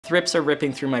Thrips are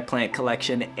ripping through my plant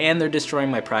collection and they're destroying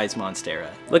my prize monstera.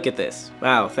 Look at this.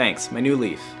 Wow, thanks, my new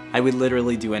leaf. I would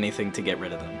literally do anything to get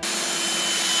rid of them.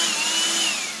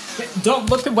 Don't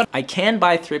look at what— I can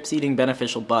buy thrips eating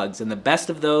beneficial bugs, and the best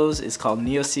of those is called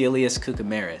Neoselius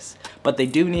cucumaris, but they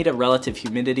do need a relative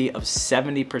humidity of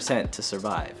 70% to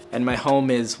survive. And my home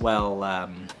is, well,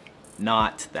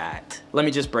 not that. Let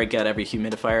me just break out every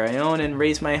humidifier I own and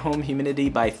raise my home humidity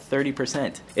by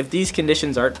 30%. If these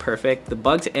conditions aren't perfect, the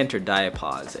bugs enter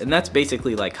diapause, and that's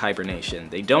basically like hibernation.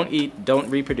 They don't eat, don't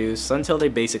reproduce, until they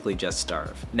basically just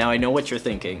starve. Now I know what you're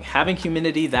thinking, having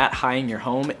humidity that high in your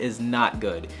home is not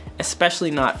good,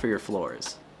 especially not for your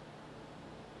floors.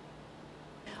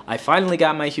 I finally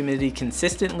got my humidity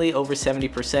consistently over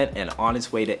 70% and on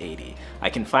its way to 80.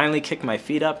 I can finally kick my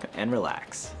feet up and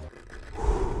relax.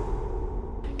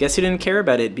 Guess who didn't care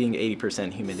about it being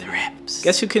 80% humidity? Thrips.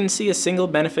 Guess who couldn't see a single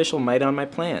beneficial mite on my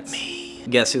plants? Me.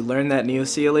 Guess who learned that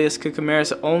Neoselius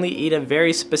cucumaris only eat a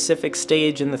very specific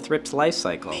stage in the thrips life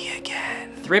cycle? Me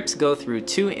again. Thrips go through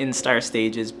 2 instar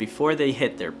stages before they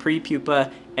hit their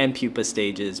pre-pupa and pupa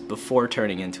stages before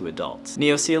turning into adults.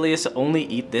 Neoselius only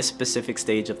eat this specific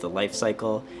stage of the life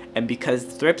cycle, and because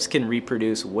thrips can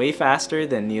reproduce way faster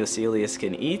than Neoselius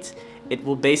can eat, it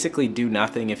will basically do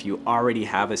nothing if you already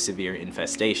have a severe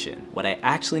infestation. What I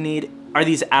actually need are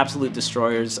these absolute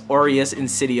destroyers, Aureus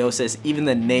insidiosus. Even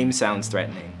the name sounds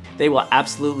threatening. They will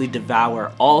absolutely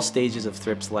devour all stages of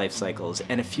thrips life cycles,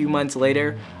 and a few months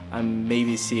later, I'm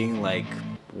maybe seeing like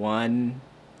 1,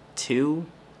 2,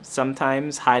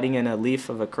 sometimes hiding in a leaf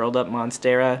of a curled up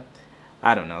monstera.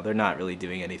 I don't know, they're not really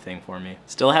doing anything for me.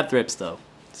 Still have thrips though.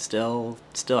 Still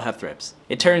have thrips.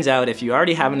 It turns out if you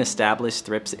already have an established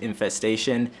thrips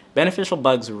infestation, beneficial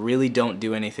bugs really don't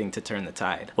do anything to turn the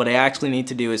tide. What I actually need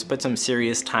to do is put some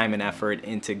serious time and effort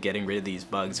into getting rid of these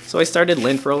bugs. So I started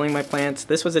lint rolling my plants.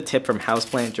 This was a tip from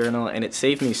Houseplant Journal, and it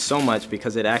saved me so much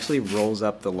because it actually rolls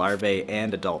up the larvae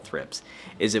and adult thrips.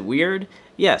 Is it weird?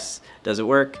 Yes. Does it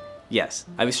work? Yes,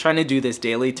 I was trying to do this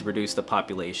daily to reduce the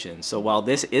population, so while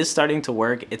this is starting to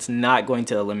work, it's not going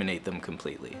to eliminate them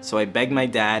completely. So I begged my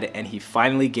dad, and he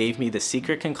finally gave me the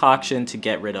secret concoction to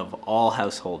get rid of all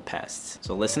household pests.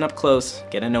 So listen up close,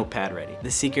 get a notepad ready.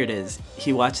 The secret is,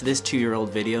 he watched this 2-year-old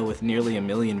video with nearly 1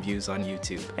 million views on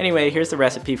YouTube. Anyway, here's the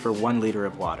recipe for 1 liter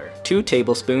of water. 2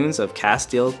 tablespoons of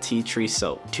Castile tea tree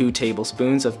soap. 2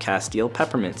 tablespoons of Castile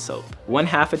peppermint soap.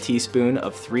 1/2 a teaspoon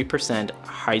of 3%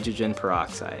 hydrogen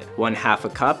peroxide. 1/2 a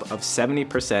cup of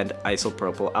 70%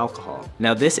 isopropyl alcohol.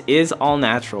 Now this is all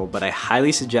natural, but I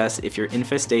highly suggest if your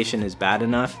infestation is bad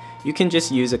enough, you can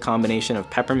just use a combination of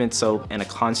peppermint soap and a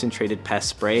concentrated pest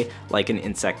spray like an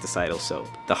insecticidal soap.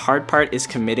 The hard part is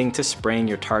committing to spraying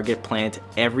your target plant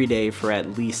every day for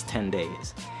at least 10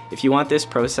 days. If you want this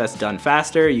process done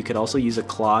faster, you could also use a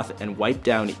cloth and wipe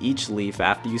down each leaf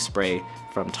after you spray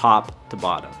from top to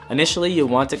bottom. Initially, you'll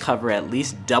want to cover at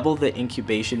least double the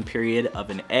incubation period of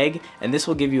an egg, and this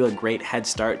will give you a great head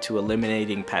start to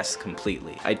eliminating pests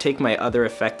completely. I take my other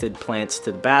affected plants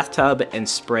to the bathtub and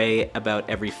spray about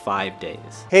every 5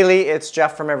 days. Hey Lee, it's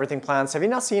Jeff from Everything Plants. Have you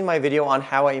not seen my video on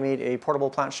how I made a portable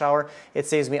plant shower? It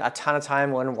saves me a ton of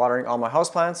time when watering all my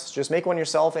houseplants. Just make one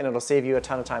yourself and it'll save you a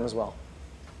ton of time as well.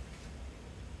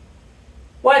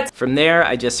 What? From there,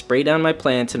 I just spray down my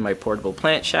plants in my portable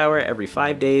plant shower every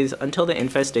 5 days until the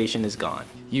infestation is gone.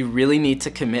 You really need to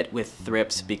commit with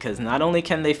thrips because not only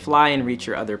can they fly and reach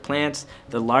your other plants,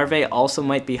 the larvae also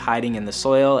might be hiding in the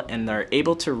soil and are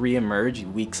able to re-emerge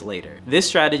weeks later. This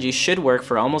strategy should work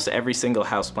for almost every single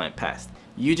houseplant pest.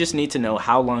 You just need to know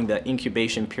how long the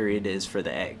incubation period is for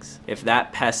the eggs. If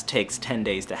that pest takes 10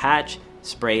 days to hatch,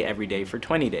 spray every day for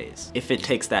 20 days. If it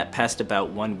takes that pest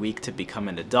about 1 week to become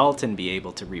an adult and be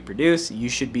able to reproduce, you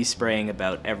should be spraying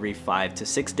about every 5 to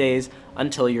 6 days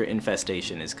until your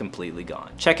infestation is completely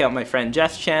gone. Check out my friend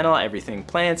Jeff's channel, Everything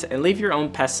Plants, and leave your own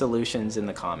pest solutions in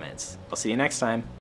the comments. I'll see you next time.